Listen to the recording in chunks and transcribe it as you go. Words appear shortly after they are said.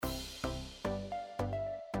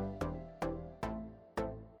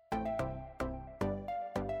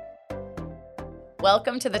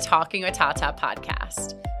Welcome to the Talking with Tata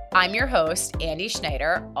podcast. I'm your host, Andy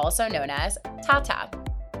Schneider, also known as Tata.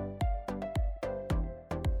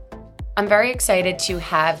 I'm very excited to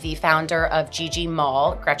have the founder of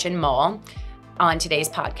Maull, Gretchen Maull, on today's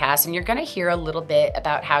podcast, and you're going to hear a little bit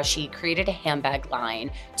about how she created a handbag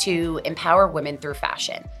line to empower women through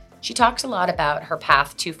fashion. She talks a lot about her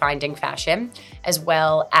path to finding fashion, as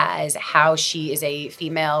well as how she is a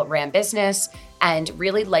female-ran business and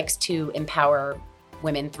really likes to empower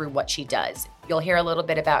women through what she does. You'll hear a little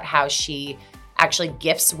bit about how she actually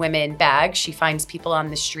gifts women bags. She finds people on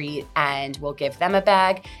the street and will give them a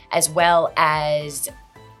bag, as well as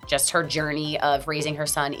just her journey of raising her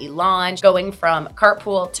son, Elon, going from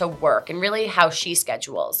carpool to work, and really how she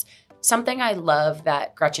schedules. Something I love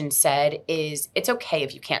that Gretchen said is it's okay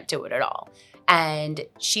if you can't do it at all. And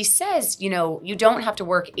she says, you don't have to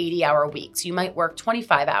work 80-hour weeks. You might work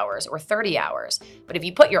 25 hours or 30 hours. But if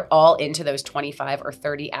you put your all into those 25 or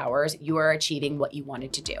 30 hours, you are achieving what you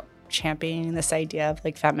wanted to do. Championing this idea of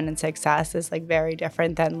feminine success is very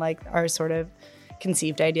different than our sort of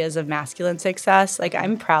conceived ideas of masculine success.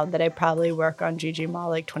 I'm proud that I probably work on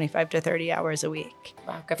Maull 25 to 30 hours a week.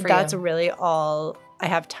 Wow, good for you. That's really all I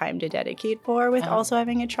have time to dedicate for, with also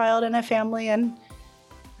having a child and a family and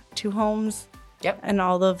 2 homes. Yep. And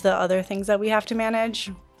all of the other things that we have to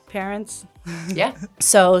manage, parents. Yeah.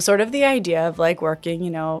 So sort of the idea of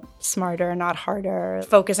working, smarter, not harder,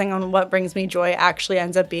 focusing on what brings me joy actually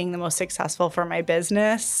ends up being the most successful for my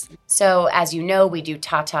business. So as you know, we do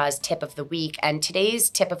Tata's tip of the week, and today's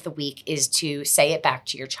tip of the week is to say it back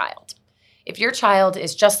to your child. If your child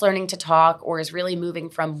is just learning to talk or is really moving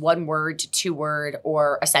from 1 word to 2 word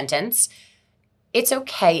or a sentence, it's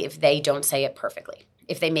okay if they don't say it perfectly.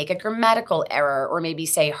 If they make a grammatical error or maybe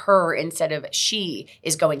say her instead of she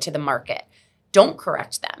is going to the market, don't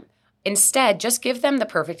correct them. Instead, just give them the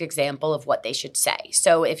perfect example of what they should say.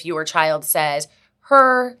 So if your child says,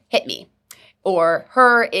 her hit me, or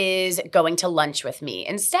her is going to lunch with me,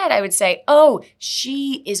 instead I would say, oh,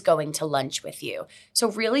 she is going to lunch with you.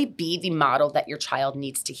 So really be the model that your child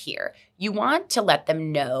needs to hear. You want to let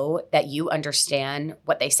them know that you understand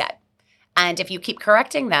what they said. And if you keep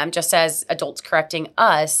correcting them, just as adults correcting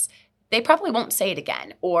us, they probably won't say it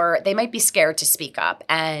again, or they might be scared to speak up.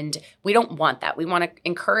 And we don't want that. We want to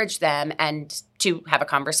encourage them and to have a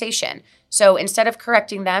conversation. So instead of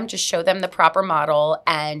correcting them, just show them the proper model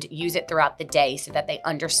and use it throughout the day so that they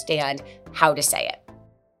understand how to say it.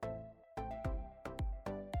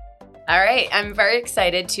 All right, I'm very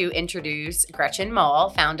excited to introduce Gretchen Maull,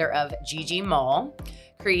 founder of Maull,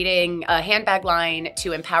 creating a handbag line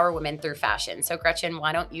to empower women through fashion. So Gretchen,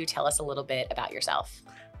 why don't you tell us a little bit about yourself?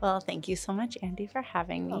 Well, thank you so much, Andy, for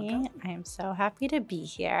having me. Welcome. I am so happy to be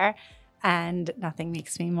here. And nothing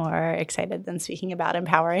makes me more excited than speaking about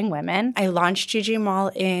empowering women. I launched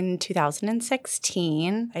Maull in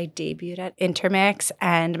 2016. I debuted at Intermix,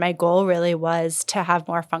 and my goal really was to have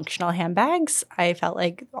more functional handbags. I felt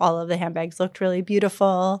like all of the handbags looked really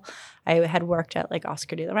beautiful. I had worked at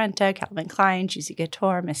Oscar de la Renta, Calvin Klein, Juicy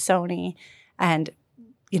Couture, Missoni, and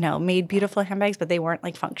made beautiful handbags, but they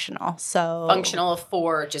weren't functional. So functional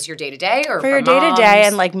for just your day-to-day or for your day-to-day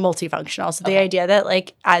and multifunctional. So the idea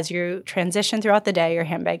that as you transition throughout the day, your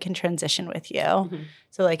handbag can transition with you. Mm-hmm.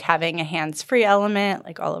 So having a hands-free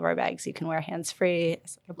element, all of our bags you can wear hands-free,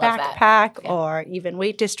 as a backpack or even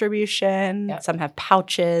weight distribution. Yep. Some have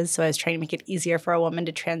pouches. So I was trying to make it easier for a woman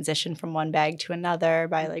to transition from one bag to another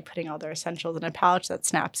by putting all their essentials in a pouch that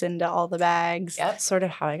snaps into all the bags. Yep. Sort of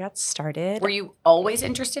how I got started. Were you always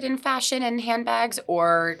interested in fashion and handbags,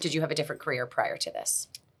 or did you have a different career prior to this?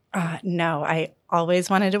 No, I always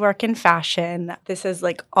wanted to work in fashion. This has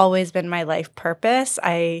always been my life purpose.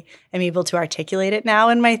 I am able to articulate it now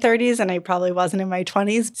in my 30s, and I probably wasn't in my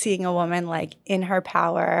 20s. Seeing a woman in her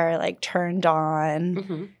power, turned on,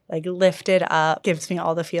 mm-hmm. Lifted up, gives me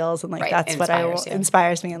all the feels, and that's what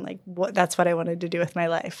inspires me, and that's what I wanted to do with my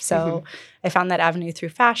life. So mm-hmm. I found that avenue through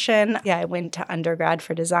fashion. Yeah, I went to undergrad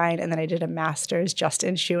for design, and then I did a master's just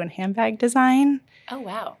in shoe and handbag design. Oh,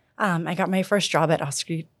 wow. I got my first job at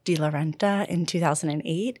Oscar de la Renta in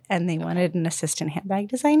 2008, and they wanted an assistant handbag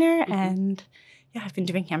designer, mm-hmm. and I've been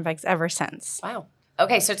doing handbags ever since. Wow.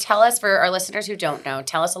 Okay, so tell us, for our listeners who don't know,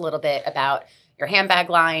 tell us a little bit about your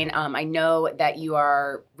handbag line. I know that you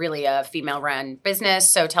are really a female-run business,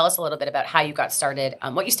 so tell us a little bit about how you got started,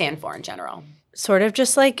 what you stand for in general. Sort of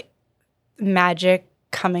just magic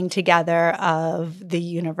coming together of the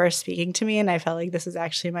universe speaking to me, and I felt like this is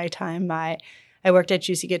actually my time. I worked at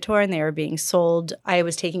Juicy Couture, and they were being sold. I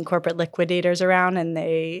was taking corporate liquidators around, and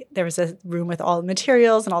there was a room with all the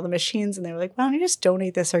materials and all the machines, and they were like, why don't you just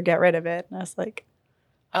donate this or get rid of it? And I was like,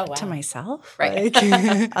 Oh, wow. to myself. Right.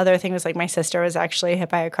 Like, other thing was like my sister was actually hit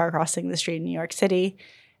by a car crossing the street in New York City.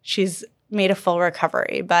 She's made a full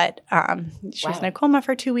recovery, but she was in a coma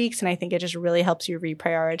for 2 weeks. And I think it just really helps you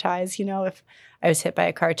reprioritize. You know, if I was hit by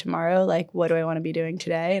a car tomorrow, like, what do I want to be doing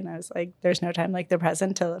today? And I was like, there's no time like the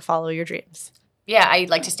present to follow your dreams. Yeah, I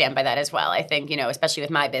like to stand by that as well. I think, especially with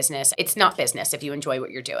my business, it's not business if you enjoy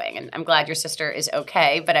what you're doing. And I'm glad your sister is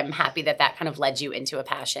okay, but I'm happy that kind of led you into a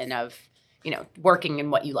passion of, working in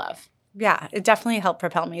what you love. Yeah, it definitely helped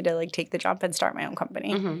propel me to like take the jump and start my own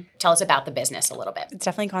company. Mm-hmm. Tell us about the business a little bit. It's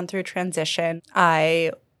definitely gone through a transition.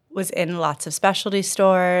 I was in lots of specialty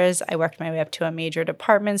stores. I worked my way up to a major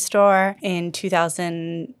department store. In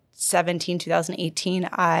 2017, 2018,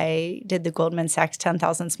 I did the Goldman Sachs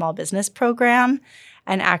 10,000 Small Business Program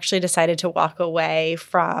and actually decided to walk away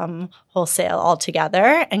from wholesale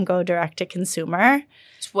altogether and go direct to consumer.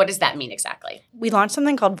 So what does that mean exactly? We launched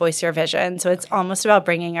something called Voice Your Vision. So it's almost about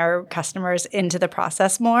bringing our customers into the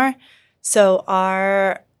process more. So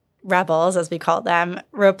our rebels, as we call them,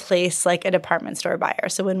 replace like a department store buyer.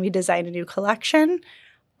 So when we design a new collection,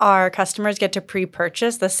 our customers get to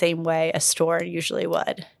pre-purchase the same way a store usually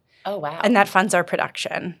would. Oh, wow. And that funds our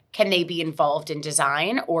production. Can they be involved in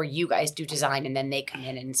design, or you guys do design and then they come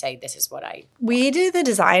in and say, this is what I want? We do the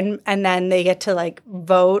design and then they get to like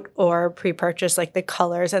vote or pre-purchase like the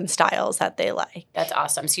colors and styles that they like. That's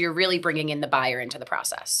awesome. So you're really bringing in the buyer into the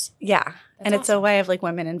process. Yeah. And it's a way of like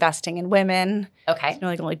women investing in women. Okay.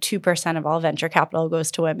 Like only 2% of all venture capital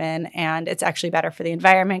goes to women. And it's actually better for the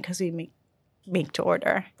environment because we make to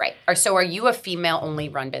order. Right. So are you a female-only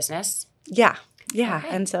run business? Yeah. Yeah. Okay.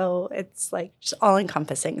 And so it's like just all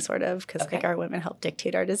encompassing sort of because like our women help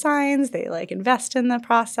dictate our designs. They like invest in the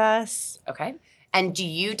process. Okay. And do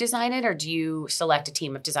you design it or do you select a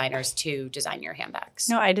team of designers to design your handbags?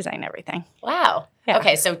 No, I design everything. Wow. Yeah.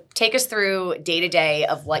 Okay. So take us through day to day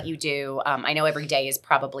of what you do. I know every day is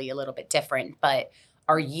probably a little bit different, but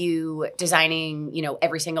are you designing,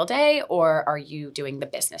 every single day, or are you doing the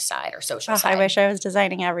business side or social side? I wish I was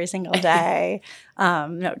designing every single day.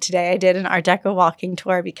 No, today I did an Art Deco walking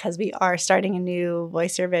tour because we are starting a new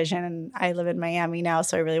Voice Your Vision, and I live in Miami now,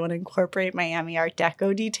 so I really want to incorporate Miami Art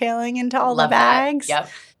Deco detailing into all the bags. That. Yep.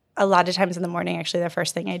 A lot of times in the morning, actually, the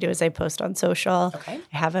first thing I do is I post on social. Okay.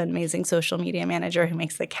 I have an amazing social media manager who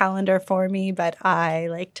makes the calendar for me, but I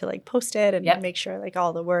like to like post it and make sure like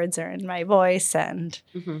all the words are in my voice and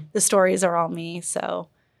the stories are all me. So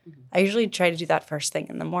I usually try to do that first thing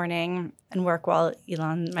in the morning and work while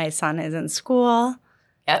Elon, my son, is in school.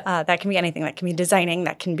 Yep. That can be anything. That can be designing.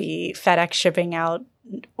 That can be FedEx shipping out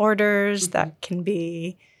orders. That can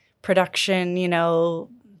be production,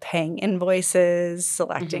 paying invoices,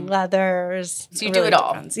 selecting leathers. So you do it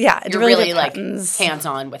all. Depends. Yeah, it You're really like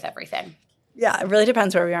hands-on with everything. Yeah, it really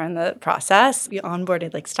depends where we are in the process. We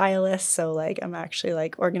onboarded like stylists, so like I'm actually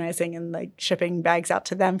like organizing and like shipping bags out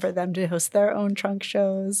to them for them to host their own trunk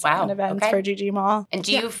shows and events for GG Maull. And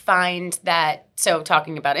do you find that, so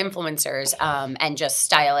talking about influencers and just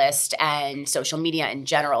stylists and social media in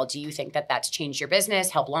general, do you think that that's changed your business,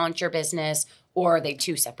 helped launch your business? Or are they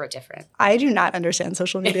two separate, different? I do not understand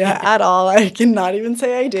social media at all. I cannot even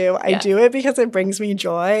say I do. I do it because it brings me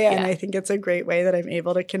joy, and I think it's a great way that I'm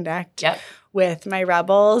able to connect with my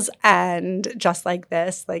rebels and just like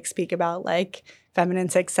this, like speak about like feminine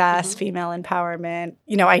success, female empowerment.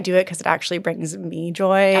 I do it because it actually brings me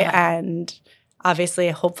joy and obviously,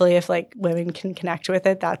 hopefully, if like women can connect with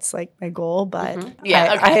it, that's like my goal. But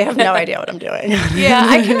I have no idea what I'm doing. Yeah,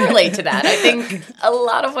 I can relate to that. I think a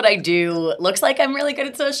lot of what I do looks like I'm really good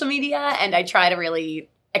at social media, and I try to really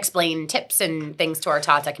explain tips and things to our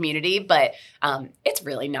Tata community, but it's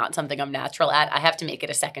really not something I'm natural at. I have to make it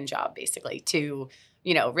a second job, basically, to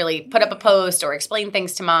really put up a post or explain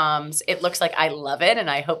things to moms. It looks like I love it, and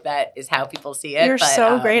I hope that is how people see it. You're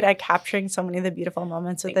so great at capturing so many of the beautiful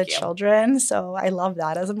moments with the children. So I love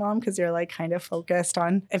that as a mom because you're like kind of focused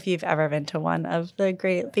on, if you've ever been to one of the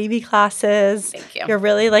great baby classes, you're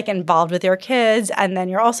really like involved with your kids, and then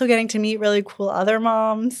you're also getting to meet really cool other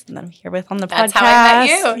moms that I'm here with on the podcast. That's how I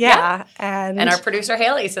met you. Yeah. And our producer,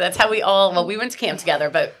 Haley. So that's how we went to camp together,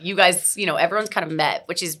 but you guys, everyone's kind of met,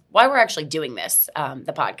 which is why we're actually doing this.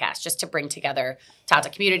 The podcast, just to bring together Tata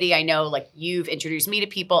community. I know like you've introduced me to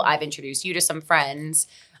people. I've introduced you to some friends.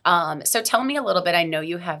 So tell me a little bit. I know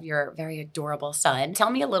you have your very adorable son. Tell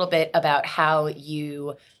me a little bit about how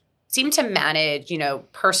you seem to manage,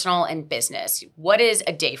 personal and business. What is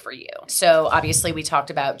a day for you? So obviously we talked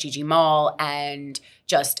about GG Maull and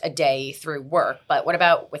just a day through work, but what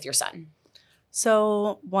about with your son?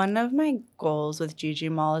 So one of my goals with GG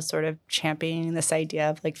Maull is sort of championing this idea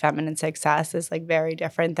of like feminine success is like very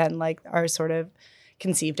different than like our sort of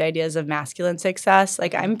conceived ideas of masculine success.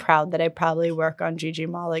 Like I'm proud that I probably work on Gigi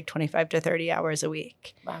Maull like 25 to 30 hours a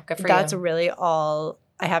week. Wow, good for That's you. really all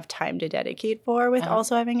I have time to dedicate for with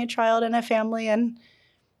also having a child and a family and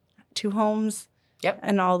 2 homes. Yep.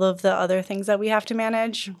 And all of the other things that we have to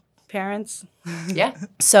manage, parents. Yeah.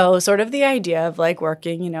 So sort of the idea of like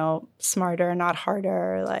working, smarter, not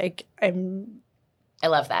harder. Like I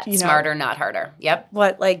love that. Smarter, not harder. Yep.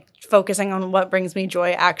 what like focusing on what brings me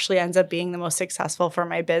joy actually ends up being the most successful for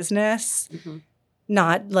my business.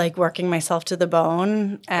 Not like working myself to the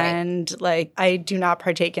bone. And like I do not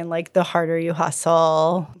partake in like the harder you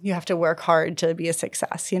hustle, you have to work hard to be a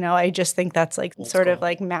success. I just think that's like sort of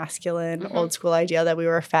like masculine, old school idea that we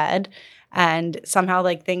were fed. And somehow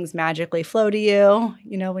like things magically flow to you,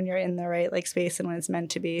 when you're in the right like space and when it's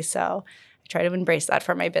meant to be. So I try to embrace that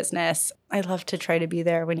for my business. I love to try to be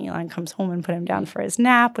there when Elon comes home and put him down for his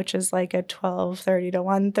nap, which is like a 12:30 to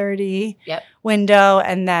 1:30 window.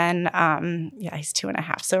 And then, he's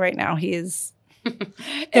 2.5. So right now he's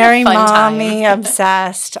very mommy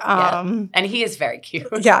obsessed. And he is very cute.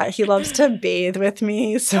 He loves to bathe with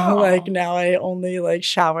me. So like now I only like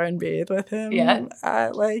shower and bathe with him.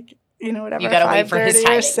 At like, whatever. You got to wait for his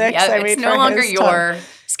timing. Or 6. It's no longer your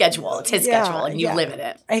schedule. It's his schedule and you live in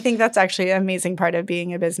it. I think that's actually an amazing part of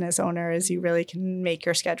being a business owner is you really can make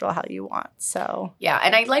your schedule how you want. So yeah.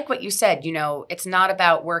 And I like what you said, it's not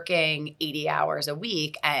about working 80 hours a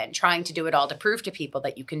week and trying to do it all to prove to people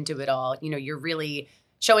that you can do it all. You're really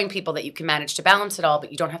showing people that you can manage to balance it all,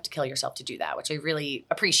 but you don't have to kill yourself to do that, which I really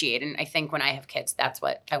appreciate. And I think when I have kids, that's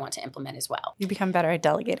what I want to implement as well. You become better at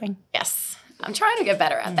delegating. Yes. I'm trying to get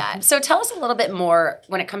better at that. So tell us a little bit more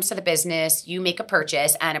when it comes to the business. You make a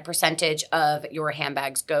purchase and a percentage of your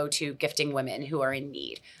handbags go to gifting women who are in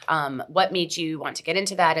need. What made you want to get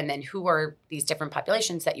into that? And then who are these different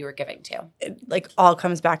populations that you were giving to? It like all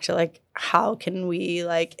comes back to like how can we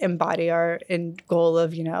like embody our goal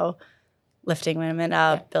of, lifting women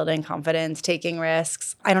up, building confidence, taking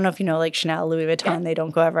risks. I don't know if you know like Chanel, Louis Vuitton, they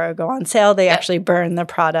don't ever go on sale. They actually burn the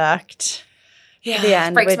product. At the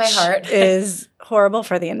end, breaks which my heart. is horrible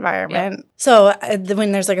for the environment. So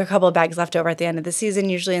when there's like a couple of bags left over at the end of the season,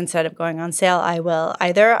 usually instead of going on sale, I will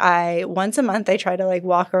once a month I try to like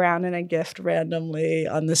walk around in a gift randomly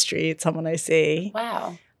on the street, someone I see.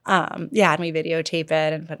 Wow. And we videotape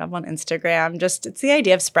it and put it up on Instagram. Just it's the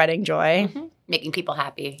idea of spreading joy. Making people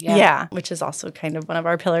happy. Yeah, which is also kind of one of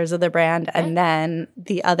our pillars of the brand. And then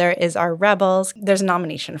the other is our Rebels. There's a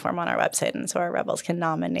nomination form on our website. And so our Rebels can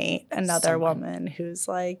nominate another woman who's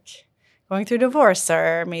like going through divorce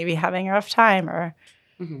or maybe having a rough time or,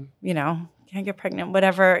 can't get pregnant,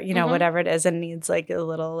 whatever, whatever it is and needs like a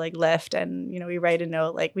little like lift. And, we write a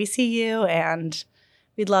note like, we see you and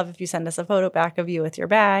we'd love if you send us a photo back of you with your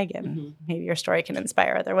bag and maybe your story can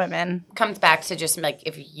inspire other women. Comes back to just like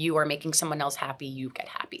if you are making someone else happy, you get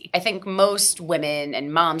happy. I think most women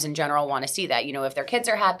and moms in general want to see that. If their kids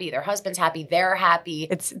are happy, their husband's happy, they're happy.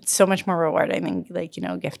 It's so much more rewarding, I think, like,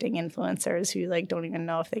 gifting influencers who like don't even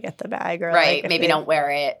know if they get the bag or maybe don't wear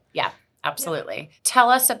it. Yeah. Absolutely.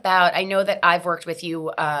 Tell us about, I know that I've worked with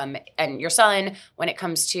you and your son when it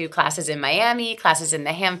comes to classes in Miami, classes in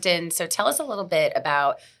the Hamptons. So tell us a little bit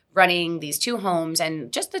about running these 2 homes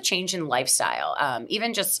and just the change in lifestyle.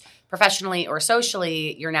 Even just professionally or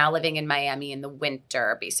socially, you're now living in Miami in the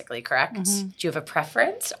winter, basically, correct? Do you have a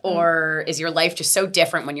preference or is your life just so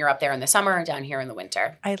different when you're up there in the summer and down here in the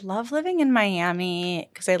winter? I love living in Miami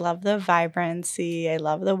because I love the vibrancy. I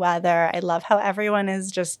love the weather. I love how everyone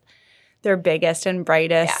is just their biggest and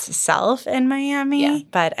brightest self in Miami.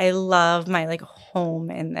 But I love my like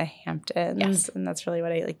home in the Hamptons. And that's really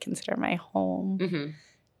what I like consider my home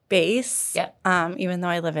base. Even though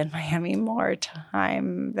I live in Miami more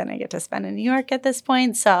time than I get to spend in New York at this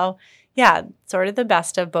point. So sort of the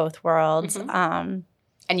best of both worlds. And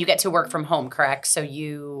you get to work from home, correct? So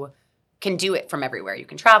you can do it from everywhere. You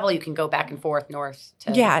can travel. You can go back and forth north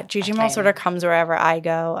to Gigi Maull sort of comes wherever I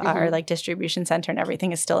go. Our like distribution center and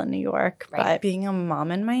everything is still in New York. But being a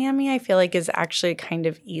mom in Miami, I feel like is actually kind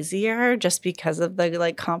of easier just because of the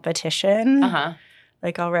like competition.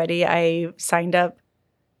 Like already I signed up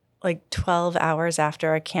like 12 hours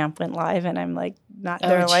after a camp went live and I'm like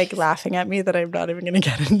they're like laughing at me that I'm not even going to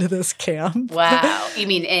get into this camp. Wow. You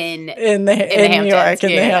mean in New York,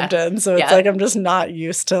 in the Hamptons. So it's like I'm just not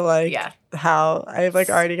used to like how I've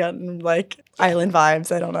like already gotten like island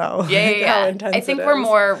vibes. I don't know. How intense I think we're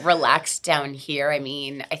more relaxed down here. I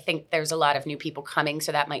mean, I think there's a lot of new people coming,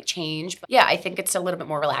 so that might change. But I think it's a little bit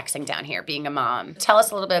more relaxing down here being a mom. Tell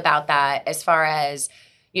us a little bit about that as far as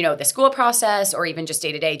the school process or even just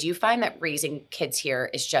day to day. Do you find that raising kids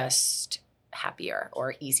here is just happier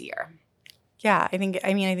or easier? Yeah, I think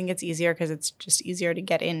it's easier because it's just easier to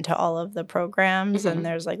get into all of the programs and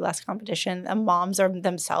there's like less competition. The moms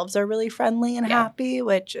themselves are really friendly and happy,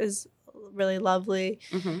 which is really lovely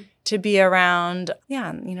to be around.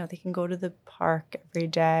 Yeah, and, they can go to the park every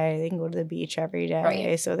day. They can go to the beach every day.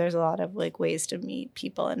 Right. So there's a lot of like ways to meet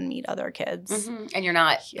people and meet other kids. And you're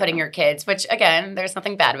not putting your kids, which again, there's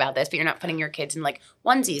nothing bad about this, but you're not putting your kids in like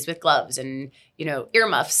onesies with gloves and,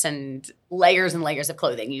 earmuffs and layers of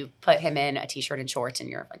clothing. You put him in a t-shirt and shorts and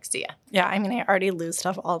you're like, see ya. Yeah, I mean, I already lose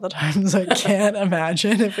stuff all the time, so I can't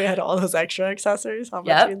imagine if we had all those extra accessories, how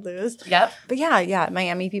much we'd lose. Yep. But yeah,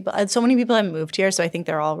 Miami people, so many people have moved here, so I think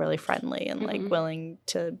they're all really friendly and like willing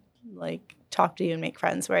to like talk to you and make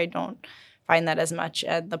friends, where I don't find that as much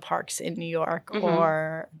at the parks in New York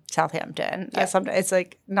or Southampton. Yeah. Sometimes it's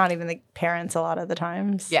like not even the parents a lot of the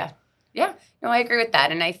times. Yeah. Yeah. No, I agree with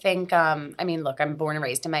that. And I think, look, I'm born and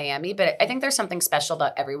raised in Miami, but I think there's something special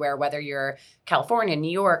about everywhere, whether you're California,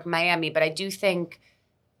 New York, Miami. But I do think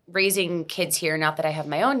raising kids here, not that I have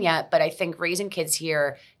my own yet, but I think raising kids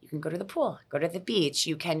here, you can go to the pool, go to the beach,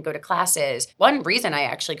 you can go to classes. One reason I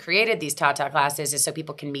actually created these Tata classes is so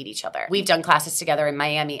people can meet each other. We've done classes together in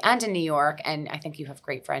Miami and in New York, and I think you have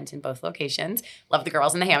great friends in both locations. Love the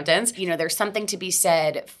girls in the Hamptons. There's something to be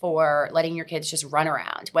said for letting your kids just run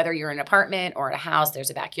around. Whether you're in an apartment or in a house, there's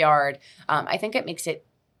a backyard. I think it makes it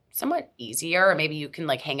somewhat easier, or maybe you can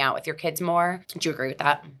like hang out with your kids more. Do you agree with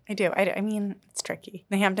that? I do. I mean, it's tricky.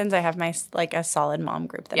 In the Hamptons, I have my like a solid mom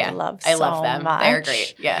group that I love so love them. much. They're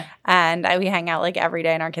great. Yeah. And we hang out like every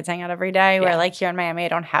day, and our kids hang out every day. Where like here in Miami, I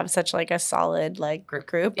don't have such like a solid like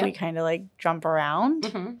group. Yep. We kind of like jump around.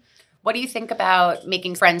 Mm-hmm. What do you think about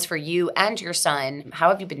making friends for you and your son? How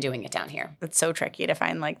have you been doing it down here? It's so tricky to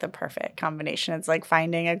find like the perfect combination. It's like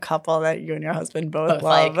finding a couple that you and your husband both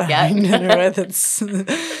love having dinner with.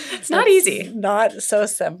 It's not easy. Not so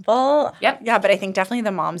simple. Yep. Yeah, but I think definitely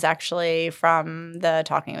the moms actually from the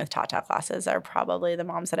Talking with Tata classes are probably the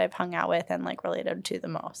moms that I've hung out with and like related to the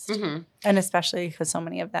most. And especially because so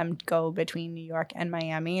many of them go between New York and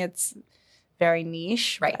Miami. It's very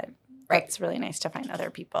niche. Right. But it's really nice to find other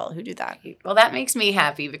people who do that. Well, that makes me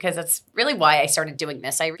happy because that's really why I started doing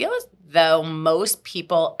this. I feel as though most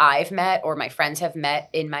people I've met or my friends have met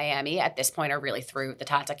in Miami at this point are really through the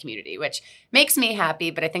Tata community, which makes me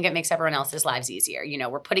happy, but I think it makes everyone else's lives easier.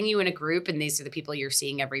 We're putting you in a group and these are the people you're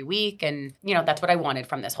seeing every week. And, that's what I wanted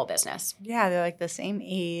from this whole business. Yeah, they're like the same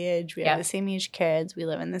age. We have the same age kids. We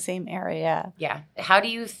live in the same area. Yeah. How do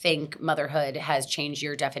you think motherhood has changed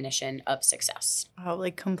your definition of success? Oh,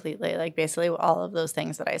 like completely. Like basically all of those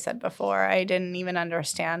things that I said before. I didn't even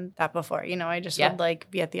understand that before. I just would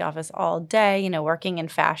like be at the office all day, working in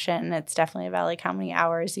fashion. It's definitely about like how many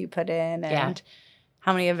hours you put in and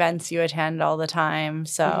how many events you attend all the time.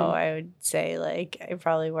 So I would say like I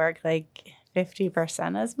probably work like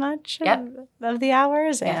 50% as much of the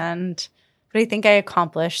hours. But I think I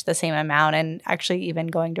accomplished the same amount. And actually even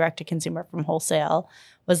going direct to consumer from wholesale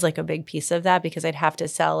was like a big piece of that because I'd have to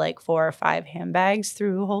sell like 4 or 5 handbags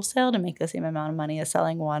through wholesale to make the same amount of money as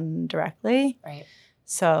selling one directly. Right.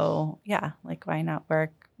 So yeah, like why not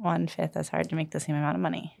work 1/5 as hard to make the same amount of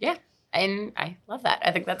money? Yeah. And I love that.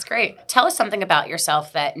 I think that's great. Tell us something about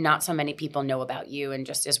yourself that not so many people know about you and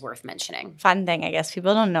just is worth mentioning. Fun thing, I guess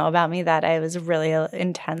people don't know about me that I was really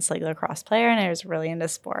intense like lacrosse player and I was really into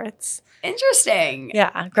sports. Interesting.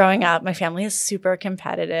 Yeah. Growing up, my family is super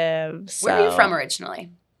competitive. Where are you from originally?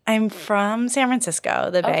 I'm from San Francisco,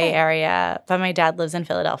 the Bay Area, but my dad lives in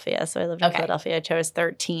Philadelphia. So I lived in Philadelphia until I was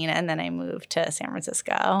 13, and then I moved to San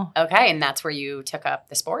Francisco. Okay, and that's where you took up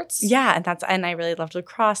the sports? Yeah, and I really loved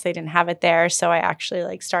lacrosse. They didn't have it there, so I actually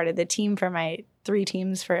like started the team for my 3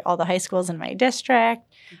 teams for all the high schools in my district.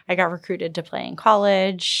 I got recruited to play in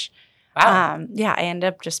college. Wow. Yeah, I ended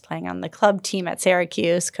up just playing on the club team at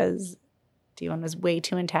Syracuse because D1 was way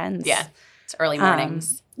too intense. Yeah, it's early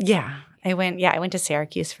mornings. I went to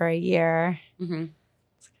Syracuse for a year. Mm-hmm.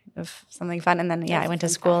 It's kind of something fun. And then, I went to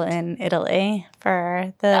school in Italy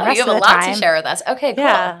for the rest of the time. You have a lot to share with us. Okay, cool.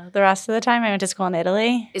 Yeah, the rest of the time I went to school in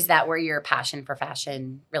Italy. Is that where your passion for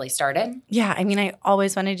fashion really started? Yeah, I mean, I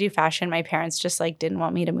always wanted to do fashion. My parents just like didn't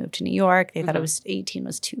want me to move to New York. They thought 18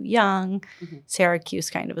 was too young.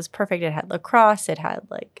 Syracuse kind of was perfect. It had lacrosse. It had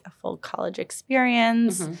like a full college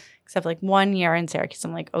experience. Except like 1 year in Syracuse,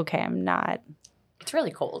 I'm like, okay, I'm not. It's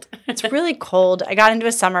really cold. It's really cold. I got into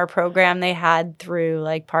a summer program they had through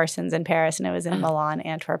like Parsons in Paris, and it was in Milan,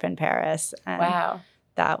 Antwerp, and Paris. And wow.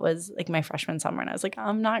 That was like my freshman summer, and I was like,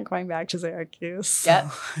 I'm not going back to Syracuse.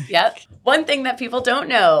 Yep. One thing that people don't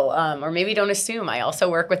know, or maybe don't assume, I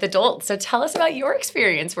also work with adults. So tell us about your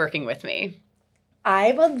experience working with me.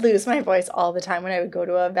 I would lose my voice all the time when I would go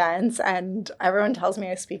to events, and everyone tells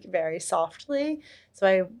me I speak very softly.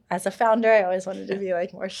 So as a founder, I always wanted to be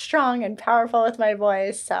like more strong and powerful with my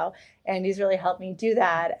voice. So Andy's really helped me do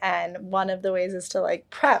that. And one of the ways is to like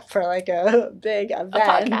prep for like a big event,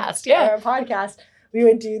 or a podcast. We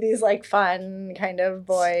would do these like fun kind of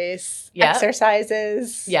voice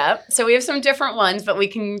exercises. Yeah. So we have some different ones, but we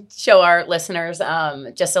can show our listeners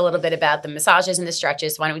just a little bit about the massages and the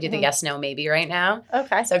stretches. Why don't we do the yes, no, maybe right now?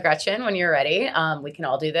 Okay. So Gretchen, when you're ready, we can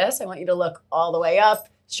all do this. I want you to look all the way up.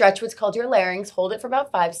 Stretch what's called your larynx. Hold it for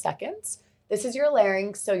about 5 seconds. This is your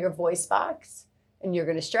larynx, so your voice box. And you're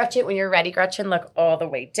going to stretch it. When you're ready, Gretchen, look all the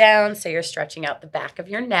way down. So you're stretching out the back of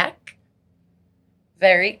your neck.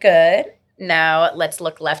 Very good. Now let's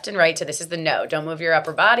look left and right. So this is the no. Don't move your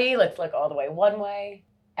upper body. Let's look all the way one way.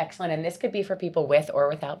 Excellent. And this could be for people with or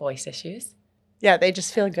without voice issues. Yeah, they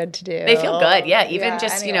just feel good to do. They feel good. Yeah, even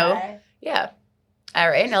just, yeah. All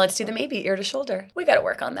right, now let's do the maybe ear to shoulder. We got to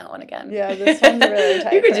work on that one again. Yeah, this one's really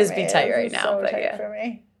tight. You could just be tight right now. So tight for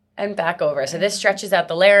me. And back over. So this stretches out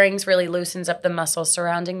the larynx, really loosens up the muscles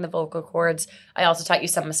surrounding the vocal cords. I also taught you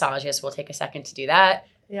some massages. We'll take a second to do that.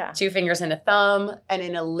 Yeah. 2 fingers and a thumb, and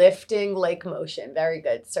in a lifting lake motion. Very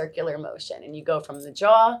good. Circular motion. And you go from the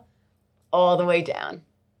jaw all the way down.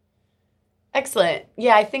 Excellent.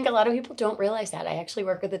 Yeah, I think a lot of people don't realize that. I actually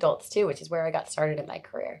work with adults too, which is where I got started in my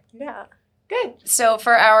career. Yeah. Good. So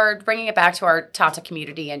for bringing it back to our Tata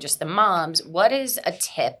community and just the moms, what is a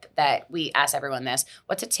tip that we ask everyone this?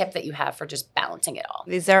 What's a tip that you have for just balancing it all?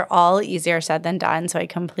 These are all easier said than done, so I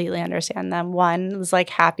completely understand them. One was like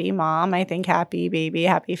happy mom. I think happy baby,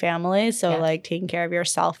 happy family. So like taking care of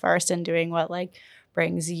yourself first and doing what like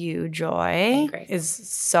brings you joy is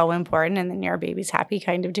so important. And then your baby's happy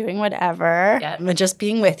kind of doing whatever, but just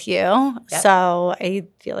being with you. Yep. So I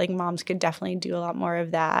feel like moms could definitely do a lot more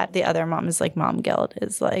of that. The other mom is like mom guilt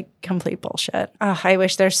is like complete bullshit. I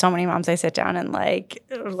wish there's so many moms I sit down and like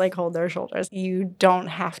hold their shoulders. You don't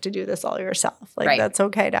have to do this all yourself. Like that's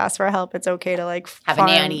okay to ask for help. It's okay to like have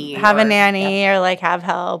a nanny or like have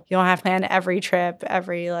help. You don't have to plan every trip,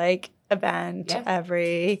 every like event,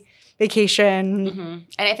 every vacation. Mm-hmm.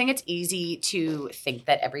 And I think it's easy to think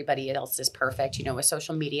that everybody else is perfect. You know, with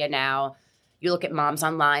social media now, you look at moms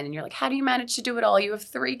online and you're like, how do you manage to do it all? You have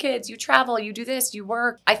 3 kids, you travel, you do this, you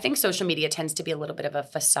work. I think social media tends to be a little bit of a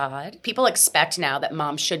facade. People expect now that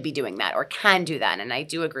moms should be doing that or can do that. And I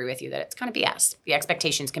do agree with you that it's kind of BS. The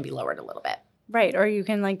expectations can be lowered a little bit. Right. Or you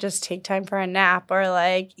can like just take time for a nap or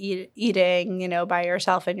like eating, you know, by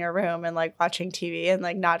yourself in your room and like watching TV and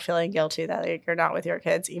like not feeling guilty that like you're not with your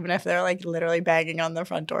kids, even if they're like literally banging on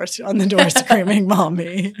the door screaming,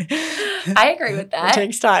 mommy. I agree with that. It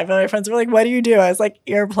takes time. But my friends were like, what do you do? I was like,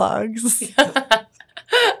 earplugs.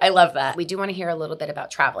 I love that. We do want to hear a little bit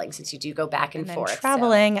about traveling since you do go back and forth.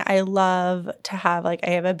 Traveling, so. I love to have I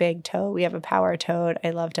have a big tote. We have a power tote. I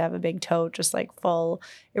love to have a big tote, just like full.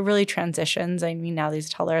 It really transitions. I mean, now these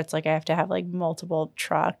toddler, it's like I have to have like multiple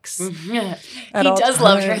trucks. Yeah. He does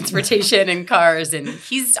love transportation and cars, and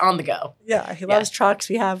he's on the go. Yeah, he loves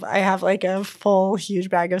trucks. I have like a full huge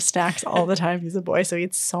bag of snacks all the time. He's a boy, so he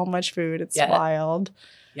eats so much food. It's wild.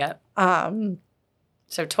 Yep.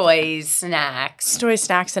 So toys, snacks.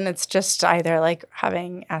 And it's just either like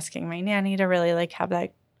asking my nanny to really like have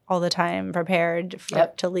that all the time prepared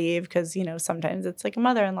to leave because, you know, sometimes it's like a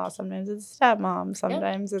mother-in-law, sometimes it's a stepmom,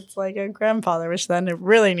 sometimes it's like a grandfather, which then it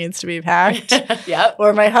really needs to be packed.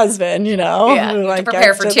 Or my husband, you know, who like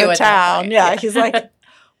prepare gets for to 2 the at town. He's like,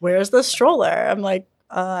 where's the stroller? I'm like,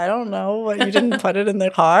 I don't know. What, you didn't put it in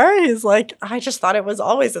the car? He's like, I just thought it was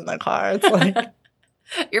always in the car. It's like...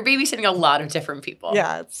 You're babysitting a lot of different people.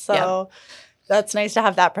 Yeah. So that's nice to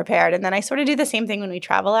have that prepared. And then I sort of do the same thing when we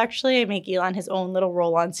travel, actually. I make Elon his own little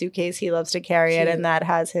roll-on suitcase. He loves to carry it. And that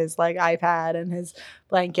has his like iPad and his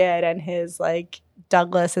blanket and his like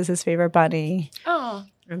Douglas is his favorite bunny. Oh.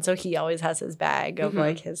 And so he always has his bag of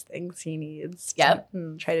like his things he needs.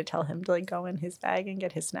 And try to tell him to like go in his bag and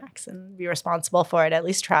get his snacks and be responsible for it, at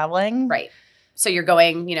least traveling. Right. So you're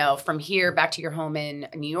going, you know, from here back to your home in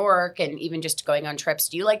New York and even just going on trips.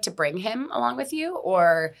 Do you like to bring him along with you?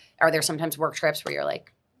 Or are there sometimes work trips where you're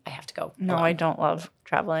like, I have to go? No, I don't love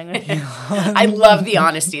traveling with you. I love the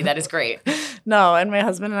honesty. That is great. No, and my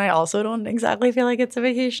husband and I also don't exactly feel like it's a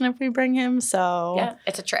vacation if we bring him. So yeah,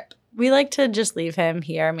 it's a trip. We like to just leave him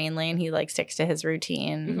here mainly, and he like sticks to his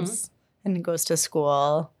routines and goes to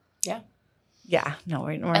school. Yeah. Yeah, no,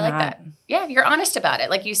 we're I like not. that. Yeah, you're honest about it.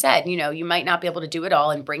 Like you said, you know, you might not be able to do it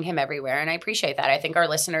all and bring him everywhere, and I appreciate that. I think our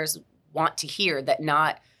listeners want to hear that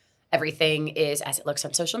not everything is as it looks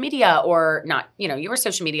on social media, or not, your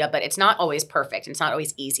social media, but it's not always perfect. It's not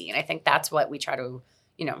always easy. And I think that's what we try to,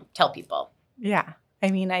 tell people. Yeah. I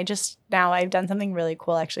mean, now I've done something really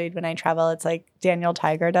cool actually when I travel. It's like Daniel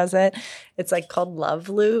Tiger does it. It's like called love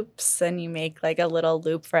loops, and you make like a little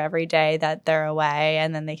loop for every day that they're away,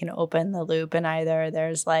 and then they can open the loop, and either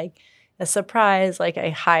there's like a surprise, like I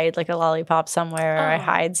hide like a lollipop somewhere, or I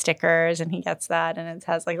hide stickers, and he gets that, and it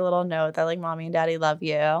has like a little note that like mommy and daddy love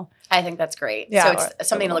you. I think that's great. Yeah, so it's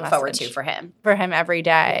something to look forward to for him. For him every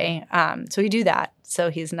day. So we do that. So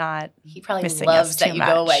he's not He probably missing loves us that too you much.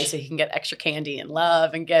 go away so he can get extra candy and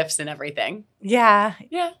love and gifts and everything. Yeah.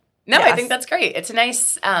 Yeah. No, Yes. I think that's great. It's a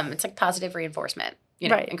nice, it's like positive reinforcement,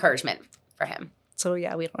 Right. encouragement for him. So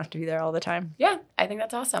yeah, we don't have to be there all the time. Yeah, I think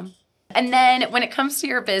that's awesome. And then when it comes to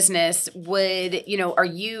your business, so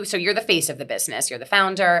you're the face of the business, you're the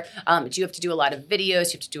founder. Do you have to do a lot of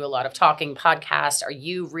videos? You have to do a lot of talking, podcasts? Are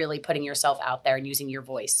you really putting yourself out there and using your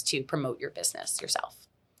voice to promote your business yourself?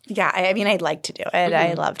 Yeah, I mean, I'd like to do it. Mm-hmm.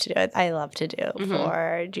 I love to do it. I love to do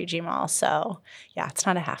for GG Maull. So yeah, it's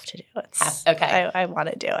not a have to do. It's okay. I want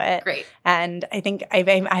to do it. Great. And I think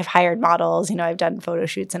I've hired models. I've done photo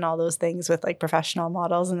shoots and all those things with like professional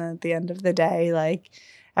models. And then at the end of the day, like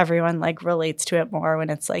everyone like relates to it more when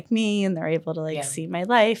it's like me, and they're able to like see my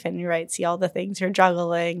life and see all the things you're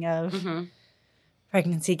juggling of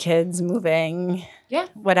pregnancy, kids, moving,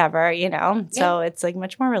 whatever, So it's like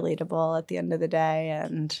much more relatable at the end of the day.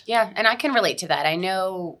 And and I can relate to that. I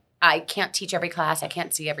know I can't teach every class. I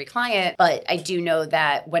can't see every client, but I do know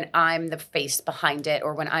that when I'm the face behind it,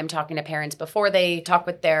 or when I'm talking to parents before they talk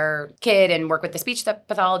with their kid and work with the speech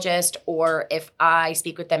pathologist, or if I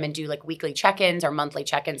speak with them and do like weekly check-ins or monthly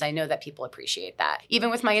check-ins, I know that people appreciate that.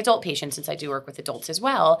 Even with my adult patients, since I do work with adults as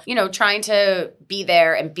well, trying to be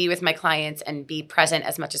there and be with my clients and be present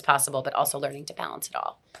as much as possible, but also learning to balance it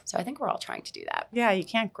all. So I think we're all trying to do that. Yeah, you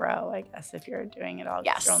can't grow, I guess, if you're doing it all.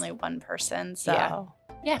 Yes. You're only one person. So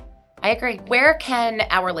yeah, I agree. Where can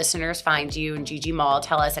our listeners find you and GG Maull?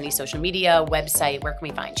 Tell us any social media, website. Where can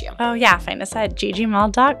we find you? Oh, yeah. Find us at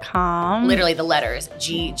ggmaull.com. Literally the letters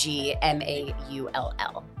GGMAULL.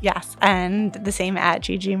 Yes. And the same at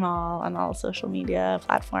GG Maull on all social media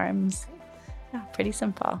platforms. Yeah, pretty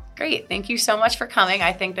simple. Great. Thank you so much for coming.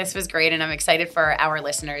 I think this was great, and I'm excited for our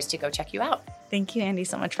listeners to go check you out. Thank you, Andy,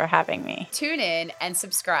 so much for having me. Tune in and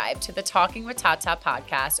subscribe to the Talking with Tata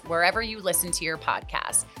podcast wherever you listen to your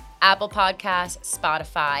podcasts. Apple Podcasts,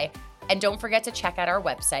 Spotify, and don't forget to check out our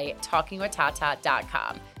website,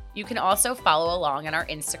 talkingwithtata.com. You can also follow along on our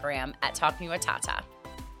Instagram at Talking with Tata.